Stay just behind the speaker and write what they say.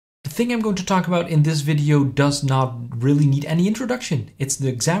thing I'm going to talk about in this video does not really need any introduction. It's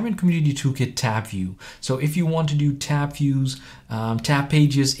the Xamarin Community Toolkit TabView. So if you want to do tab views, tab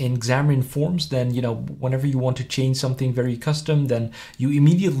pages in Xamarin.Forms, then whenever you want to change something very custom, then you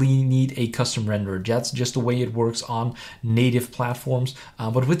immediately need a custom renderer. That's just the way it works on native platforms.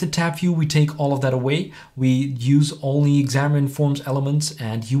 But with the TabView, we take all of that away. We use only Xamarin.Forms elements,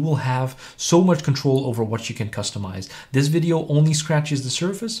 and you will have so much control over what you can customize. This video only scratches the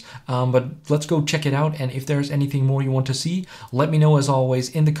surface, but let's go check it out. And if there's anything more you want to see, let me know as always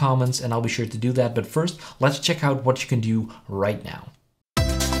in the comments, and I'll be sure to do that. But first, let's check out what you can do right now.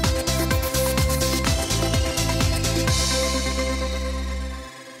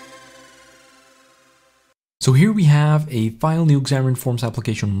 So here we have a file new Xamarin.Forms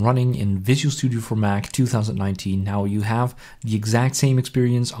application running in Visual Studio for Mac 2019. Now you have the exact same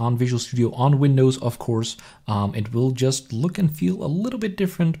experience on Visual Studio on Windows, of course. It will just look and feel a little bit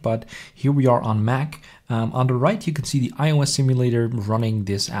different, but here we are on Mac. On the right, you can see the iOS simulator running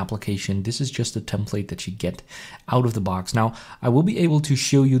this application. This is just a template that you get out of the box. Now, I will be able to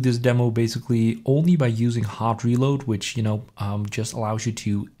show you this demo basically only by using hot reload, which just allows you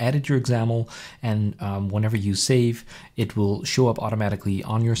to edit your XAML, and whenever you save, it will show up automatically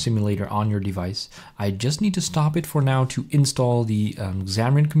on your simulator on your device. I just need to stop it for now to install the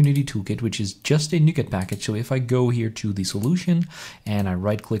Xamarin Community Toolkit, which is just a NuGet package. So if I go here to the solution and I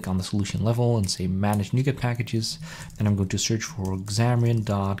right click on the solution level and say manage NuGet packages, and I'm going to search for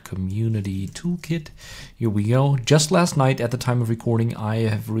Xamarin.CommunityToolkit. Here we go. Just last night at the time of recording, I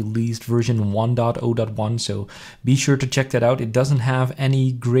have released version 1.0.1, so be sure to check that out. It doesn't have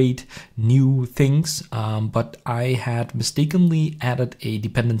any great new things, but I had mistakenly added a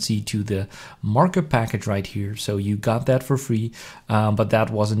dependency to the markup package right here, so you got that for free, but that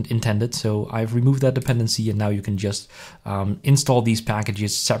wasn't intended, so I've removed that dependency, and now you can just install these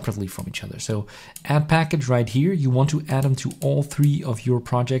packages separately from each other. So add package right here, you want to add them to all three of your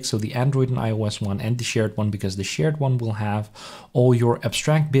projects, so the Android and iOS one and the shared one, because the shared one will have all your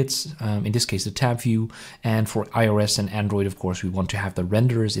abstract bits, in this case the tab view, and for iOS and Android, of course, we want to have the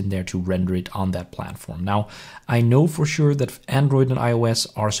renderers in there to render it on that platform. Now, I know for sure that Android and iOS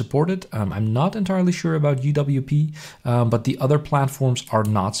are supported. I'm not entirely sure about UWP, but the other platforms are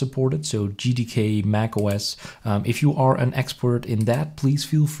not supported, so GDK, macOS. If you are an expert in that, please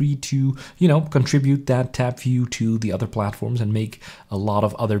feel free to, contribute that tab view to the other platforms and make a lot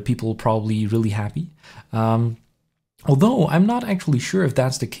of other people probably really happy. Although I'm not actually sure if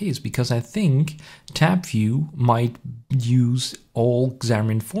that's the case, because I think TabView might use all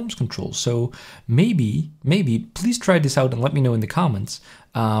Xamarin.Forms controls. So maybe, please try this out and let me know in the comments.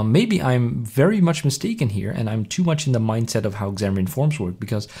 Maybe I'm very much mistaken here and I'm too much in the mindset of how Xamarin.Forms work,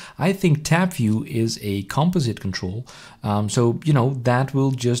 because I think TabView is a composite control. So, that will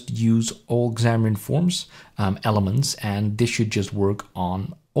just use all Xamarin.Forms elements, and this should just work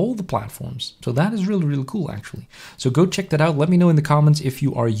on all the platforms. So that is really, really cool, actually. So go check that out. Let me know in the comments if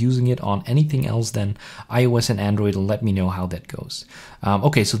you are using it on anything else than iOS and Android, and let me know how that goes.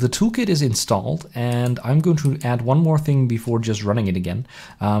 Okay, so the toolkit is installed, and I'm going to add one more thing before just running it again,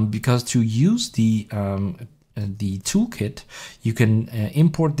 because to use the toolkit, you can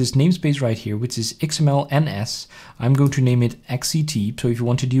import this namespace right here, which is XML.ns. I'm going to name it XCT. So if you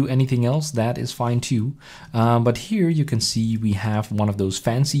want to do anything else, that is fine too. But here you can see we have one of those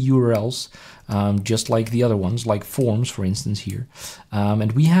fancy URLs, just like the other ones, like forms, for instance, here.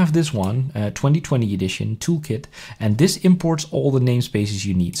 And we have this one, 2020 edition toolkit, and this imports all the namespaces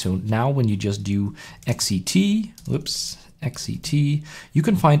you need. So now when you just do XCT, XCT, you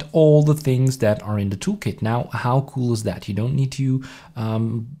can find all the things that are in the toolkit. Now, how cool is that? You don't need to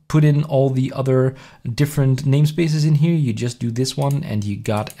put in all the other different namespaces in here. You just do this one and you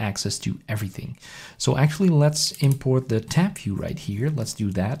got access to everything. So actually, let's import the tab view right here. Let's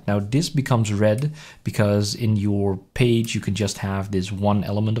do that. Now this becomes red because in your page, you can just have this one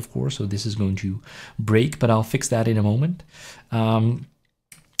element, of course. So this is going to break, but I'll fix that in a moment.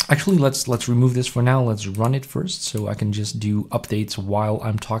 Actually, let's remove this for now. Let's run it first so I can just do updates while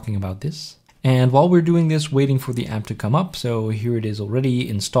I'm talking about this. And while we're doing this, waiting for the app to come up. So here it is already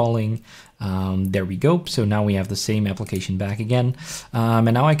installing. There we go. So now we have the same application back again.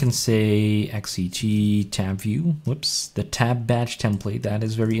 And now I can say XCT tab view. Whoops, the tab badge template. That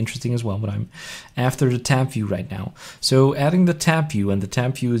is very interesting as well, but I'm after the tab view right now. So adding the tab view, and the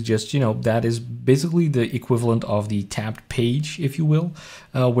tab view is just, that is basically the equivalent of the tabbed page, if you will,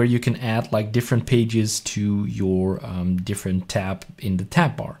 where you can add like different pages to your different tab in the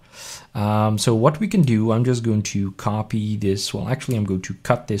tab bar. So what we can do, I'm just going to copy this. Well, actually, I'm going to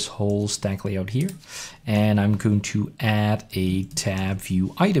cut this whole stack layout here, and I'm going to add a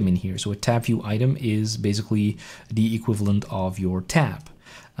TabViewItem in here. So a TabViewItem is basically the equivalent of your tab.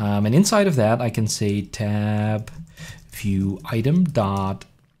 And inside of that, I can say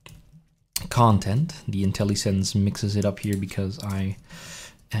TabViewItem.content. The IntelliSense mixes it up here because I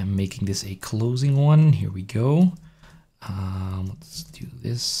am making this a closing one. Here we go. Let's do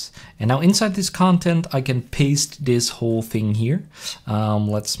this. And now inside this content, I can paste this whole thing here.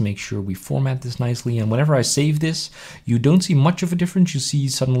 Let's make sure we format this nicely. And whenever I save this, you don't see much of a difference. You see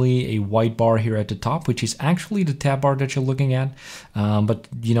suddenly a white bar here at the top, which is actually the tab bar that you're looking at. But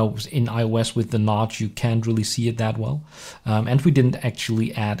you know, in iOS with the notch, you can't really see it that well. And we didn't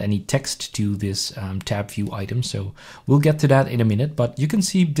actually add any text to this TabViewItem. So we'll get to that in a minute. But you can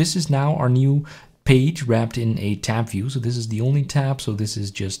see this is now our new page wrapped in a tab view. So this is the only tab, so this is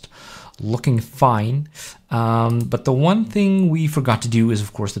just looking fine. But the one thing we forgot to do is,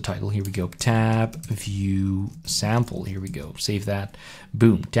 of course, the title. Here we go, TabView sample. Here we go, save that.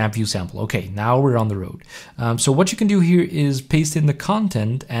 Boom, TabView sample. Okay, now we're on the road. So what you can do here is paste in the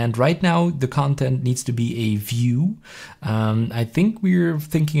content, and right now the content needs to be a view. I think we're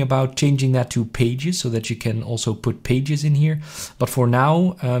thinking about changing that to pages so that you can also put pages in here. But for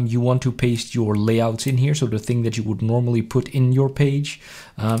now, you want to paste your layouts in here. So the thing that you would normally put in your page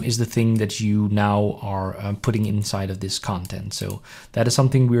is the thing that you now are putting inside of this content. So that is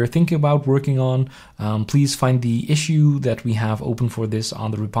something we are thinking about working on. Please find the issue that we have open for this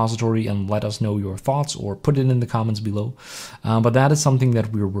on the repository and let us know your thoughts, or put it in the comments below. But that is something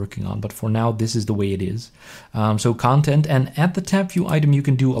that we're working on. But for now, this is the way it is. So content, and at the TabViewItem, you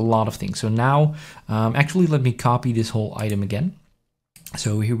can do a lot of things. So now, actually, let me copy this whole item again.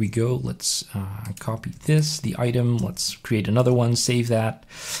 So here we go. Let's copy this, the item. Let's create another one, save that.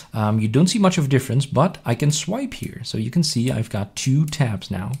 You don't see much of a difference, but I can swipe here. So you can see I've got two tabs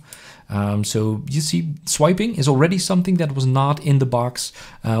now. So you see, swiping is already something that was not in the box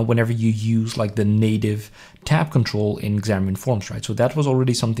whenever you use like the native tab control in Xamarin.Forms, right? So that was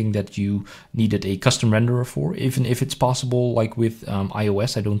already something that you needed a custom renderer for, even if it's possible like with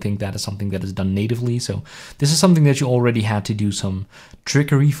iOS. I don't think that is something that is done natively. So this is something that you already had to do some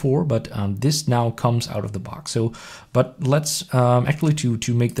trickery for, but this now comes out of the box. So, but let's actually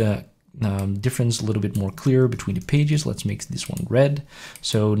to make the difference a little bit more clear between the pages, let's make this one red.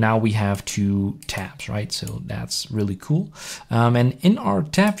 So now we have two tabs, right? So that's really cool. And in our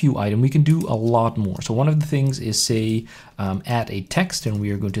TabViewItem, we can do a lot more. So one of the things is say add a text, and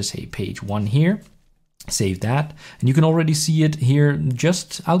we are going to say page 1 here. Save that, and you can already see it here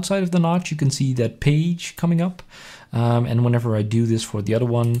just outside of the notch. You can see that page coming up. And whenever I do this for the other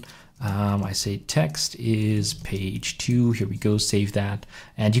one, I say text is page 2. Here we go, save that,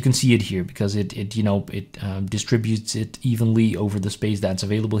 and you can see it here because it distributes it evenly over the space that's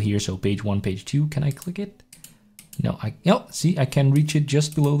available here. So page 1, page 2. Can I click it? No, see, I can reach it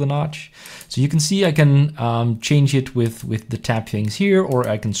just below the notch. So you can see I can change it with the tab things here, or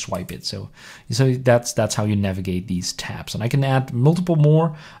I can swipe it. So that's how you navigate these tabs. And I can add multiple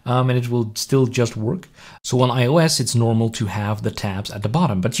more, and it will still just work. So on iOS, it's normal to have the tabs at the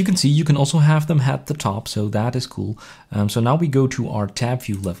bottom, but you can see you can also have them at the top. So that is cool. So now we go to our tab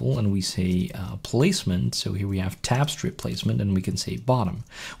view level and we say placement. So here we have tab strip placement, and we can say bottom.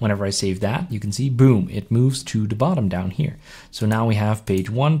 Whenever I save that, you can see, boom, it moves to the bottom down here. So now we have page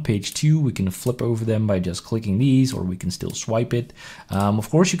 1, page 2. We can flip over them by just clicking these, or we can still swipe it. Of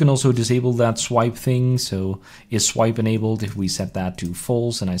course, you can also disable that swipe thing. So is swipe enabled? If we set that to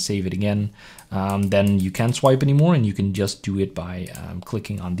false and I save it again, then you can't swipe anymore, and you can just do it by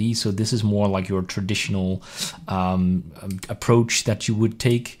clicking on these. So this is more like your traditional approach that you would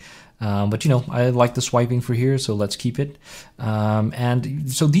take. But I like the swiping for here, so let's keep it.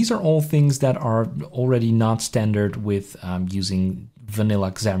 And so these are all things that are already not standard with using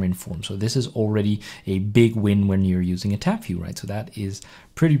vanilla Xamarin.Forms. So this is already a big win when you're using a tab view, right? So that is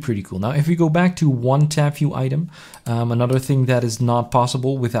pretty cool. Now, if we go back to one tab view item, another thing that is not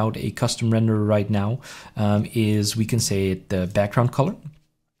possible without a custom renderer right now is we can say the background color.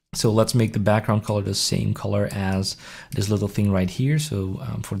 So let's make the background color the same color as this little thing right here. So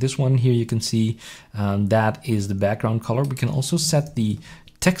for this one here, you can see that is the background color. We can also set the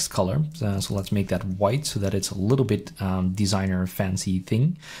text color. So let's make that white so that it's a little bit designer fancy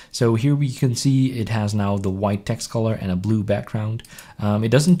thing. So here we can see it has now the white text color and a blue background.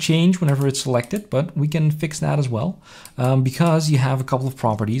 It doesn't change whenever it's selected, but we can fix that as well because you have a couple of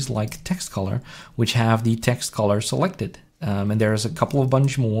properties like text color, which have the text color selected. And there's a couple of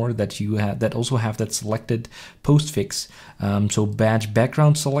bunch more that you have that also have that selected postfix. So badge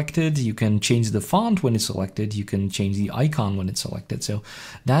background selected, you can change the font when it's selected, you can change the icon when it's selected. So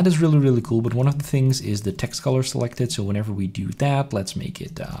that is really, really cool. But one of the things is the text color selected. So whenever we do that, let's make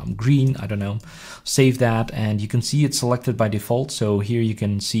it green, I don't know, save that, and you can see it's selected by default. So here you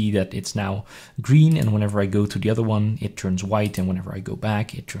can see that it's now green, and whenever I go to the other one, it turns white, and whenever I go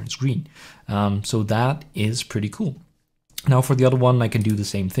back, it turns green. So that is pretty cool. Now for the other one, I can do the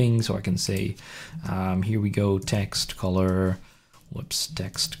same thing. So I can say, here we go, text color, whoops,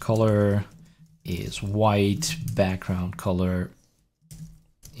 text color is white, background color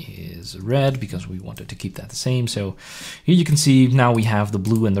is red, because we wanted to keep that the same. So here you can see now we have the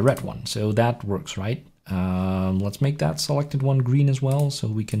blue and the red one. So that works, right? Let's make that selected one green as well, so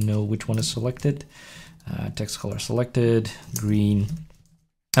we can know which one is selected. Text color selected, green.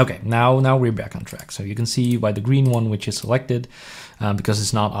 Okay, now we're back on track. So you can see by the green one, which is selected, because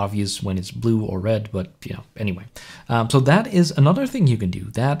it's not obvious when it's blue or red, but you know, anyway. So that is another thing you can do.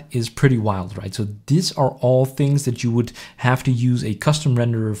 That is pretty wild, right? So these are all things that you would have to use a custom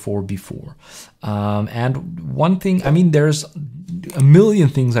renderer for before. And one thing, I mean, there's a million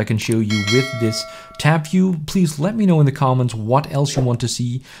things I can show you with this TabView. Please let me know in the comments what else you want to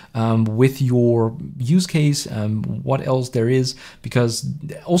see with your use case, what else there is, because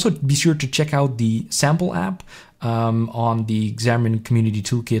also be sure to check out the sample app on the Xamarin Community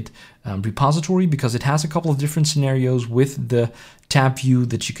Toolkit repository, because it has a couple of different scenarios with the TabView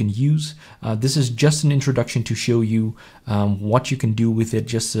that you can use. This is just an introduction to show you what you can do with it,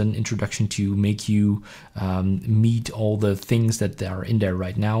 just an introduction to make you meet all the things that are in there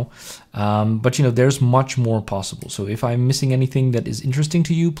right now. But you know, there's much more possible. So if I'm missing anything that is interesting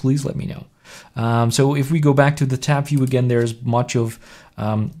to you, please let me know. So if we go back to the TabView again, there's much of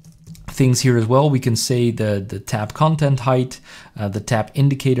things here as well. We can say the tab content height, the tab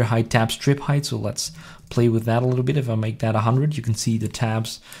indicator height, tab strip height. So let's play with that a little bit. If I make that 100, you can see the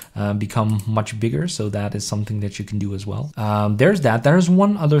tabs become much bigger. So that is something that you can do as well. There's that. There's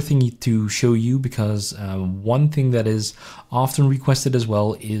one other thing to show you, because one thing that is often requested as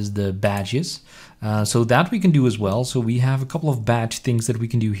well is the badges. So that we can do as well. So we have a couple of badge things that we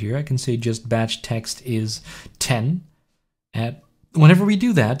can do here. I can say just badge text is 10. Whenever we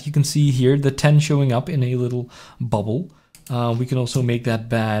do that, you can see here the 10 showing up in a little bubble. We can also make that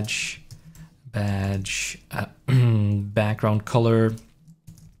badge background color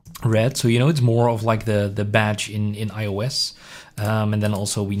red. So, you know, it's more of like the badge in iOS. And then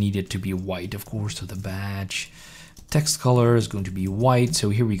also we need it to be white, of course. So the badge text color is going to be white. So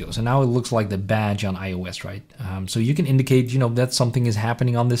here we go. So now it looks like the badge on iOS, right? So you can indicate, you know, that something is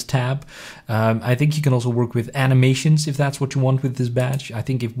happening on this tab. I think you can also work with animations if that's what you want with this badge. I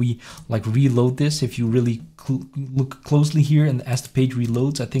think if we like reload this, if you really look closely here, and as the page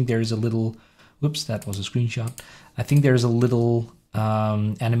reloads, I think there is a little, whoops, that was a screenshot. I think there's a little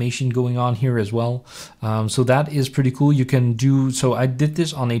animation going on here as well. So that is pretty cool. You can do, so I did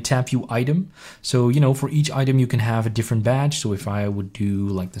this on a TabView item. So, you know, for each item you can have a different badge. So if I would do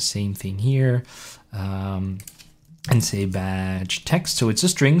like the same thing here, and say badge text, so it's a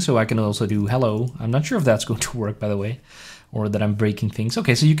string, so I can also do hello. I'm not sure if that's going to work, by the way, or that I'm breaking things.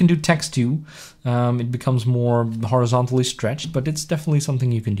 Okay, so you can do text too. It becomes more horizontally stretched, but it's definitely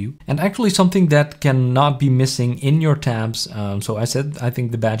something you can do. And actually something that cannot be missing in your tabs. So I said, I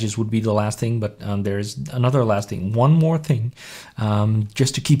think the badges would be the last thing, but there's another last thing, one more thing,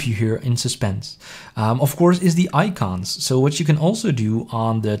 just to keep you here in suspense. Of course, is the icons. So what you can also do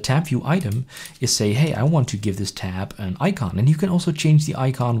on the TabView item is say, hey, I want to give this tab an icon. And you can also change the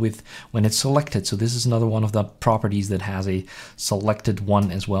icon with when it's selected. So this is another one of the properties that has a selected one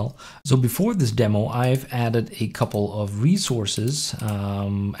as well. So before this demo, I've added a couple of resources.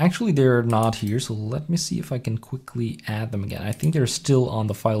 Actually, they're not here. So let me see if I can quickly add them again. I think they're still on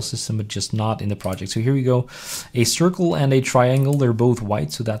the file system, but just not in the project. So here we go. A circle and a triangle. They're both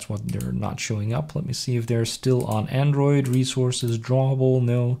white, so that's what they're not showing up. Let me see if they're still on Android. Resources, drawable,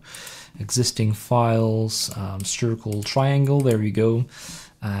 no. Existing files, circle, triangle. There we go.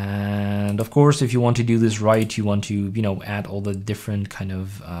 And of course, if you want to do this right, you want to, you know, add all the different kind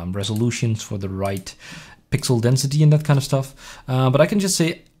of resolutions for the right pixel density and that kind of stuff. But I can just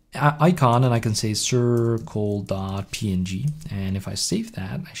say icon, and I can say circle.png. And if I save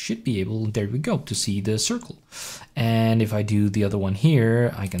that, I should be able, there we go, to see the circle. And if I do the other one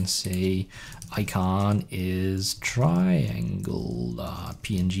here, I can say icon is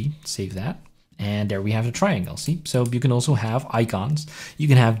triangle.png, save that. And there we have the triangle, see? So you can also have icons. You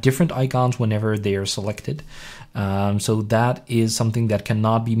can have different icons whenever they are selected. So that is something that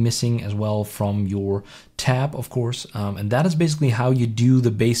cannot be missing as well from your tab, of course. And that is basically how you do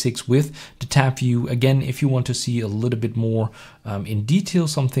the basics with the tab view. Again, if you want to see a little bit more in detail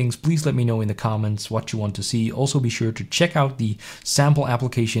some things, please let me know in the comments what you want to see. Also be sure to check out the sample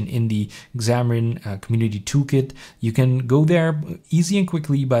application in the Xamarin Community Toolkit. You can go there easy and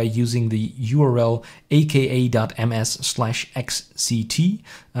quickly by using the URL aka.ms/xct.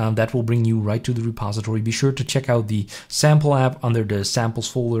 That will bring you right to the repository. Be sure to check out the sample app under the samples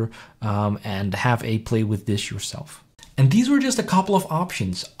folder and have a play with this yourself. And these were just a couple of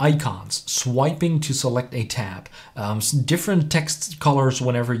options: icons, swiping to select a tab, different text colors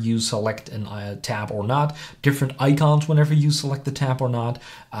whenever you select a tab or not, different icons whenever you select the tab or not,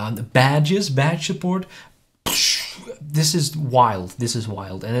 badges, badge support. This is wild. This is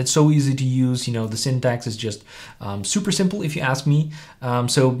wild, and it's so easy to use. You know, the syntax is just super simple, if you ask me.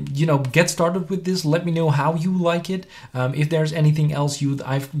 So, you know, get started with this. Let me know how you like it. If there's anything else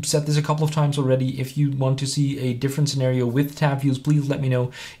I've said this a couple of times already. If you want to see a different scenario with tab views, please let me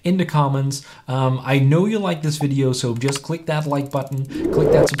know in the comments. I know you like this video, so just click that like button,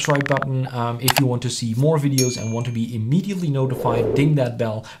 click that subscribe button. If you want to see more videos and want to be immediately notified, ding that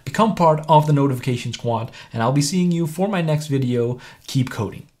bell, become part of the notification squad, and I'll be seeing you for my next video. Keep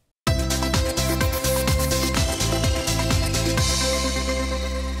coding.